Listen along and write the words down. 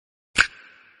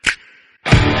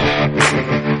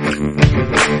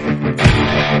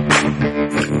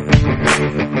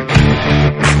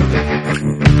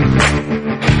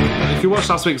watched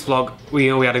last week's vlog, we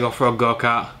had to go for a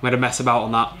go-kart. We had a mess about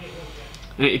on that.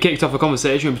 And it kicked off a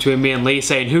conversation between me and Lee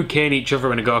saying who cane each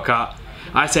other in a go-kart.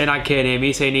 I saying I'd cane him,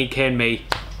 he saying he'd cane me.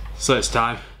 So it's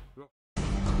time.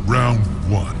 Round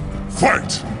 1.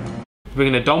 Fight!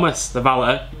 Bringing Adonis, the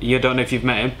valet. You don't know if you've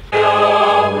met him.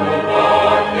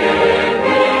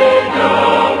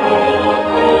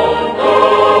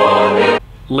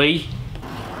 Lee.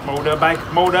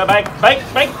 Motorbike,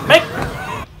 bike.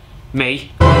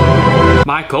 Me.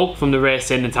 Michael from the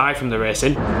racing and Ty from the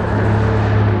racing.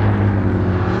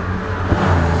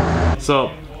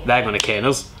 So they're going to cane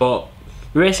us. But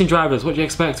racing drivers, what do you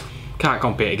expect? Can't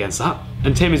compete against that.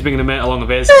 And Tim is bringing a mate along of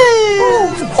his.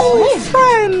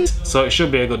 So it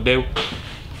should be a good deal.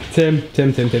 Tim.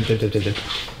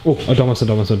 Oh, Adonis.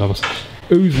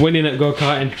 Who's winning at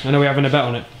go-karting? I know we're having a bet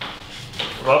on it.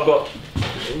 Well,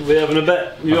 we're having a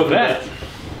bet. You have a bet?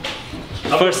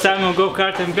 First time on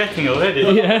go-kart I'm betting already.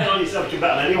 Yeah. Not yourself to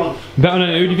bet on anyone. Bet on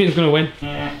it, who do you think is going to win?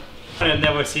 Yeah. I've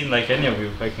never seen like any of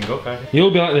you fighting go-kart.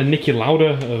 You'll be like the Nicky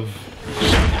Lauda of...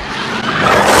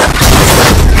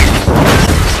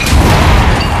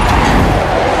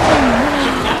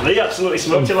 Lee absolutely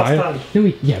smoked you last time.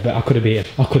 No, yeah, but I could have beaten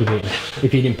him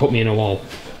if he didn't put me in a wall.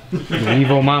 You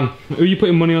evil man. Who are you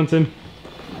putting money on, Tim?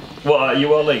 What,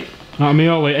 you or Lee? Not me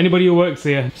or Lee. Anybody who works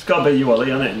here. It's got to be you or Lee,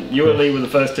 hasn't it? You and Lee were the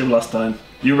first two last time.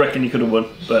 You reckon you could have won,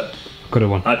 but could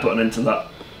have won. I put an end to that.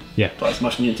 Yeah. By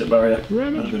smashing you into the barrier.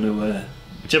 I'm going to...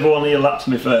 whichever one of you laps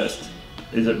me first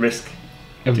is at risk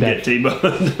of to get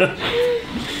T-boned.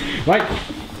 Right.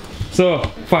 So,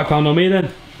 £5 on me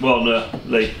then. Well, no,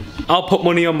 Lee. I'll put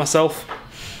money on myself.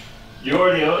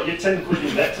 You're 10 quid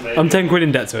in debt to me. I'm 10 quid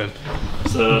in debt to him.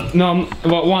 So... No,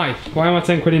 well, why? Why am I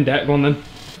 10 quid in debt? Go on then.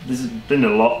 This has been a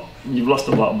lot. You've lost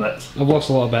a lot of bets. I've lost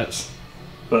a lot of bets.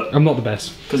 But I'm not the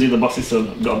best. because you're the boss's son,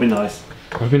 I've got to be nice.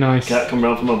 Gotta be nice. Can't come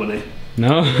round for my money.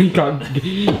 No, you can't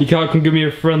come give me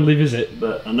a friendly visit.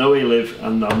 But I know where you live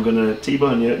and I'm going to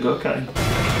T-bone you at go-karting.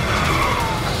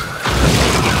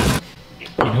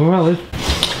 You know where I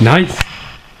live. Nice.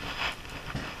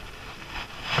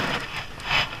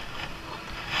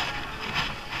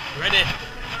 Ready?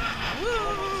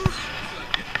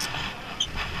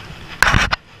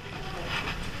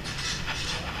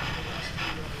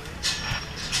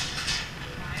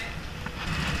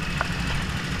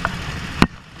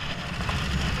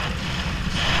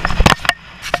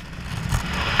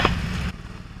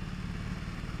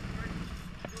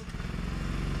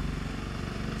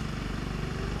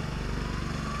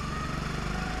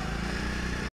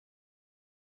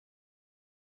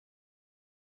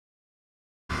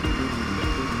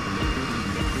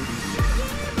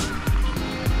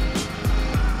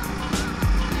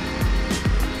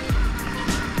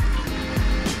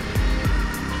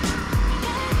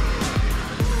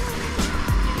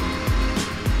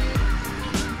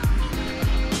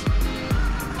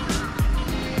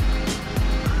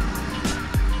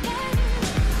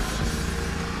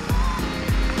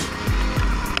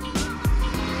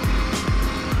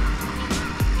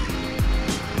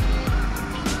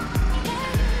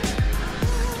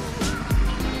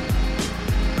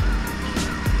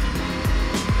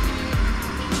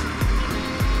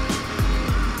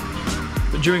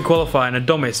 During qualifying,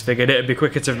 Adonis figured it'd be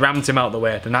quicker to ram him out the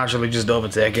way than actually just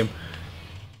overtake him.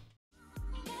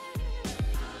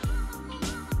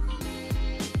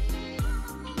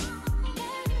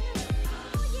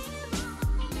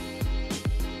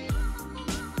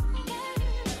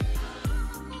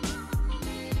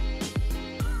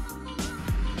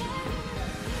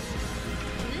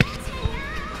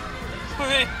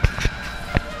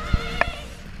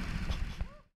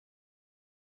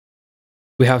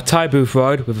 We have Ty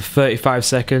Boothroyd with a 35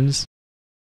 seconds,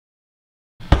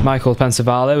 Michael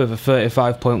Pensavalle with a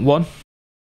 35.1,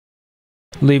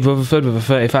 Lee Rutherford with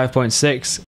a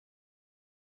 35.6,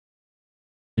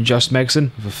 and Josh Megson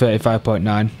with a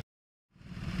 35.9.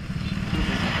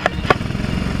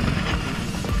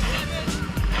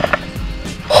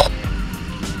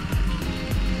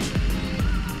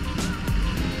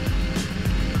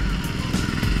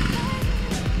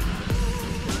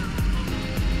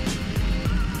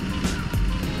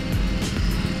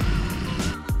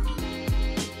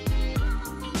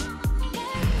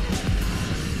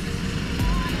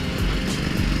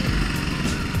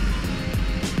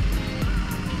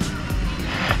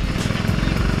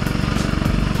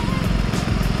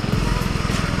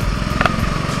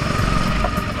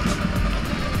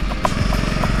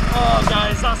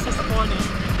 That's disappointing.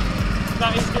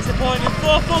 That is disappointing.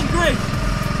 4th on grid.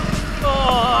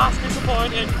 Oh, that's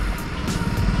disappointing.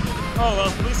 Oh well,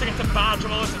 at least I get to barge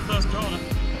them all into the first corner.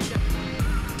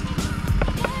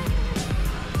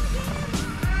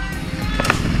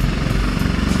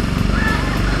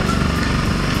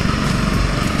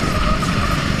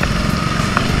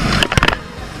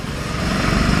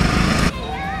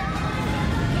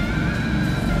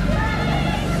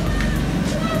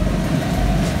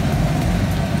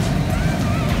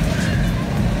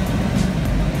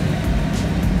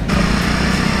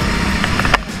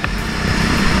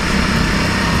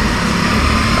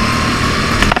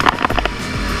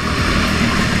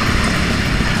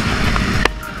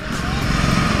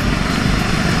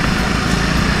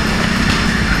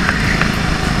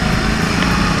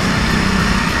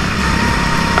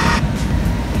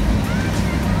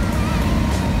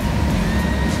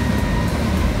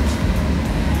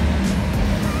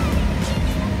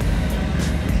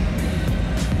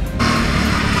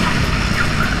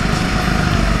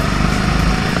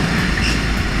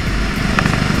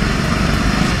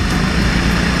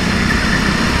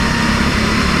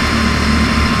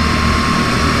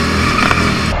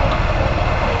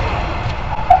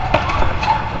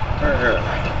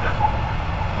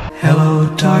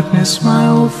 darkness, my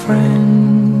old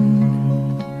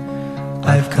friend.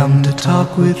 I've come to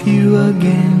talk with you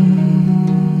again,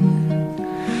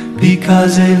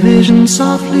 because a vision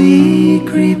softly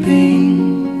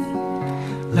creeping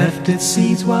left its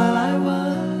seeds while I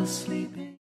was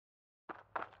sleeping.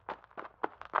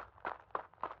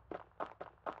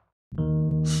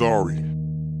 Sorry.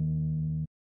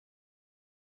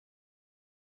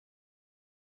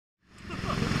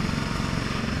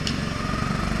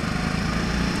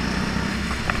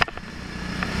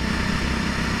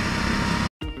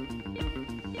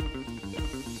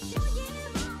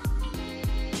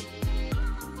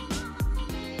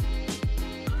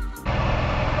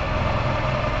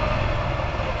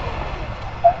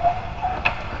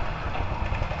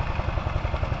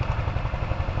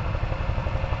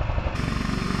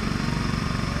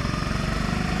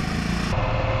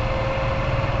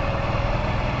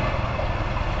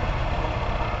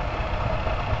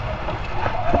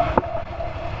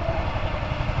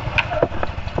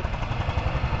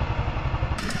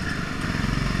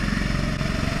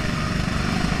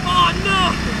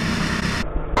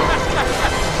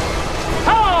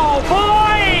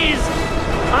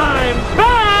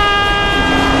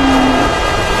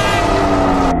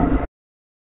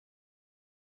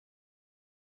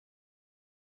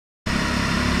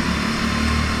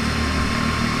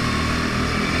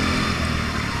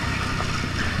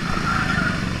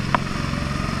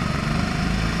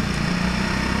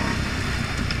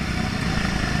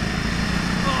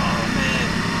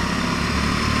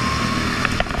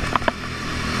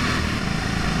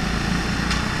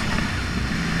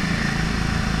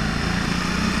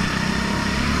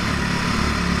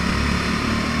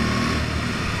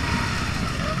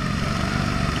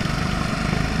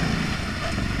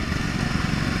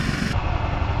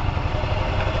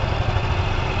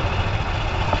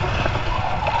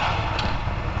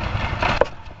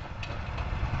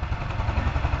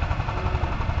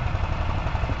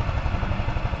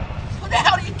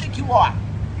 You are.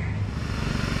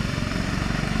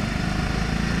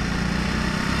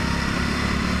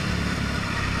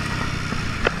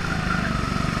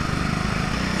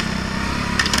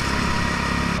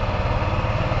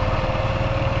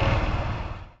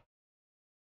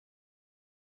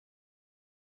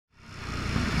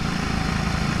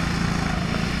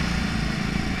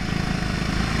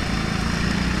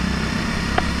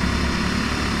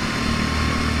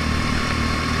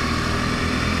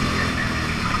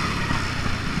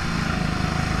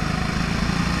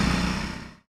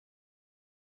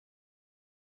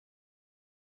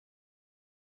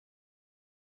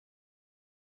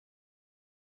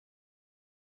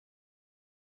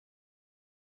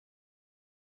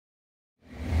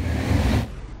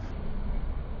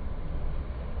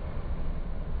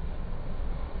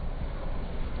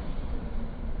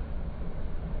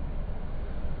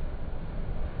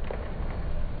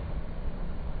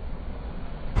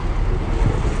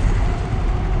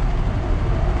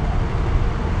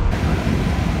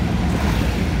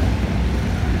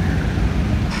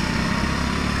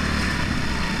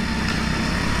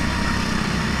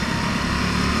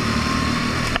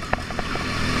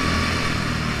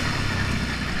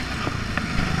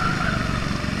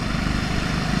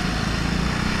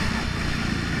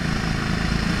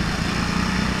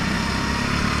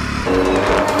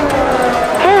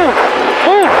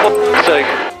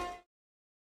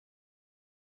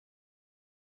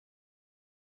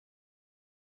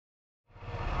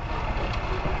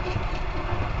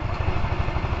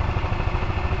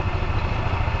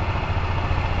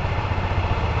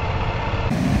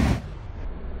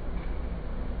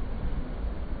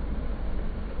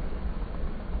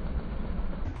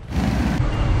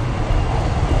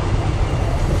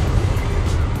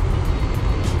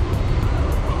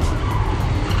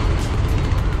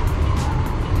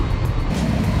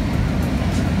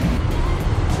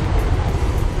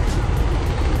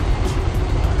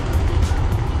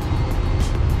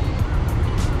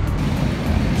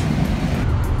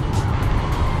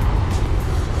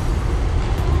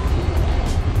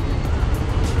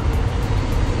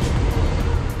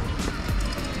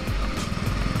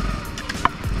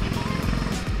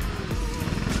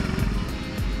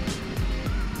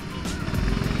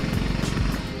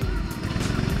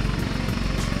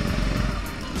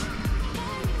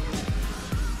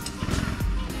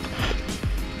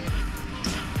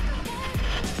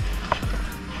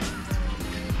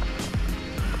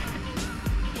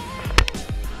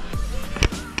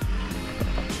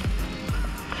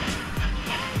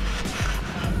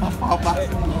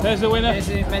 There's the winner. There's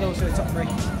the medals for the top three.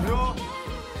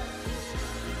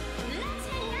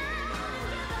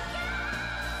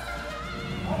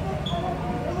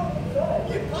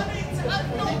 You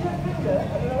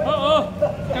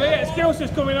else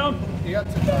is coming on? He had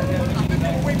to try again. I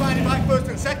think we minded back first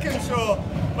and second, so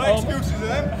my excuses are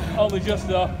them. Only just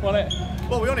though, wasn't it?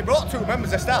 Well, we only brought 2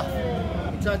 members of staff.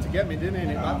 He tried to get me, didn't he?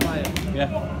 And it backfired.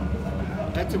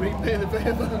 Yeah. I had to repay the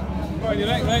favour. Right, your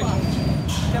neck, mate.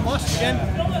 Get lost again.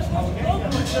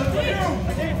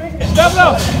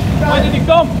 Stefano, why did he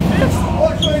come?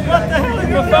 What the hell are you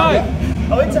You're fine.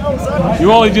 I went to outside. You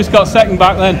only just got second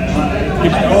back then. I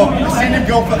seen him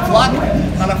go for the flag,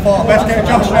 and I thought, best get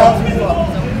Josh now.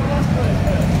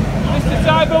 Mr.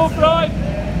 Tybo Freud.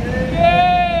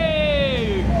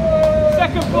 Yay!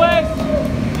 Second place,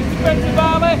 Mr.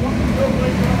 Pensavalli.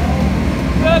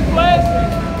 Third place,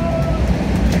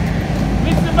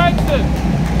 Mr. Benson.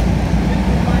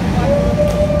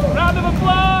 Round of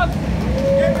applause.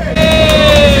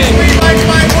 Yay!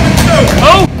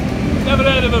 Oh! Never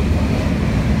heard of them.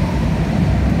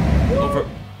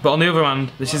 But on the other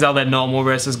hand, this is how their normal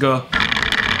races go.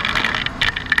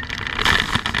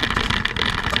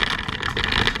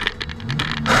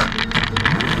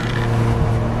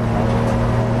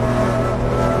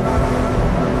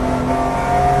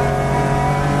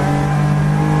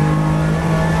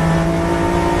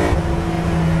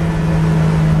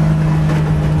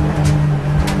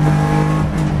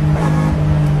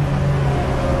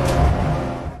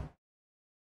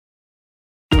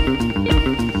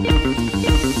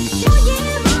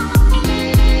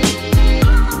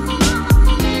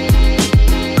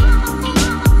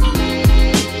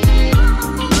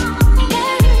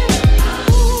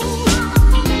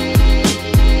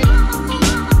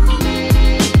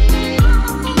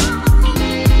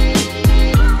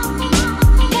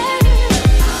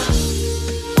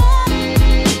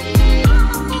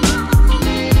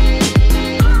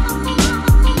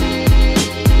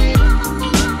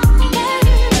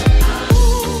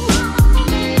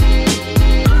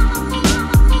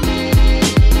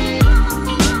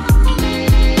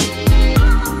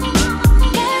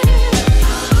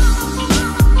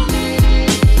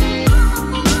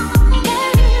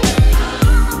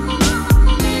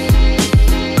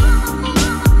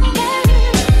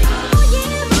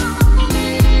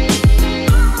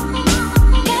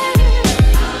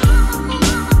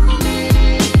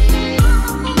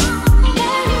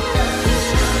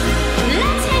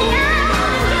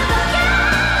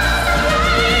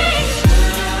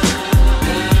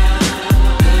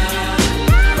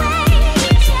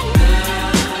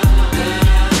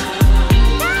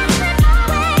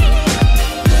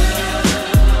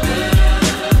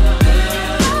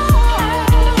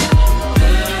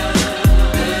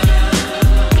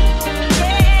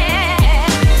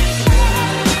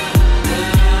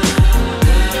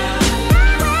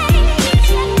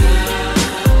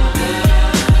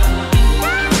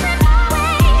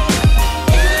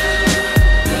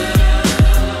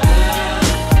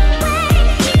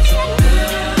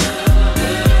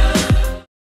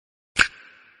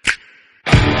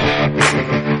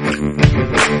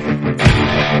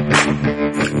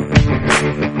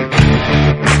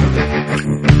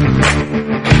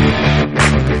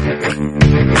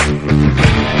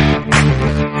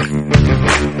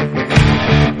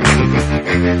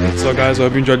 So guys, I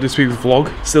hope you enjoyed this week's vlog.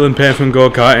 Still in pain from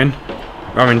go-karting.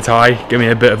 Ramming Thai, give me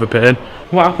a bit of a pain.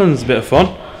 What happens? A bit of fun.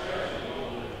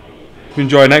 If you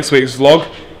enjoy next week's vlog,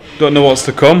 don't know what's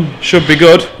to come. Should be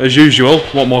good, as usual.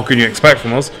 What more can you expect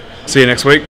from us? See you next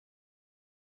week.